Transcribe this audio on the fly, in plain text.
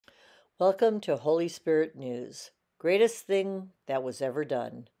Welcome to Holy Spirit News. Greatest thing that was ever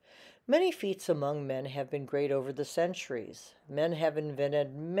done. Many feats among men have been great over the centuries. Men have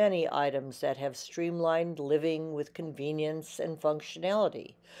invented many items that have streamlined living with convenience and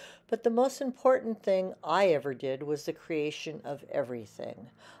functionality. But the most important thing I ever did was the creation of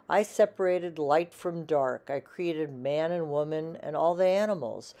everything. I separated light from dark. I created man and woman and all the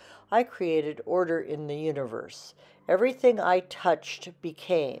animals. I created order in the universe. Everything I touched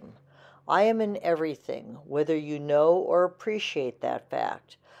became. I am in everything, whether you know or appreciate that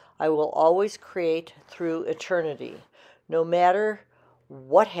fact. I will always create through eternity. No matter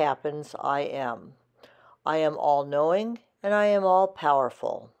what happens, I am. I am all knowing and I am all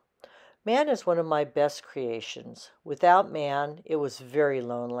powerful. Man is one of my best creations. Without man, it was very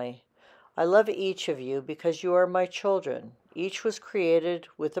lonely. I love each of you because you are my children. Each was created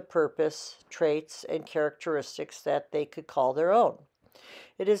with a purpose, traits, and characteristics that they could call their own.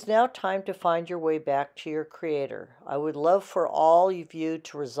 It is now time to find your way back to your Creator. I would love for all of you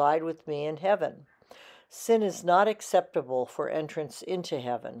to reside with me in heaven. Sin is not acceptable for entrance into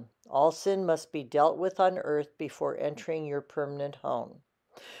heaven. All sin must be dealt with on earth before entering your permanent home.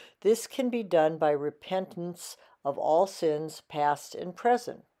 This can be done by repentance of all sins, past and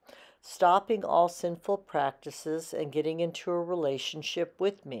present, stopping all sinful practices, and getting into a relationship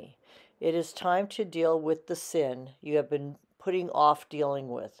with me. It is time to deal with the sin you have been putting off dealing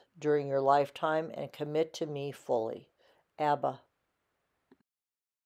with during your lifetime and commit to me fully. Abba.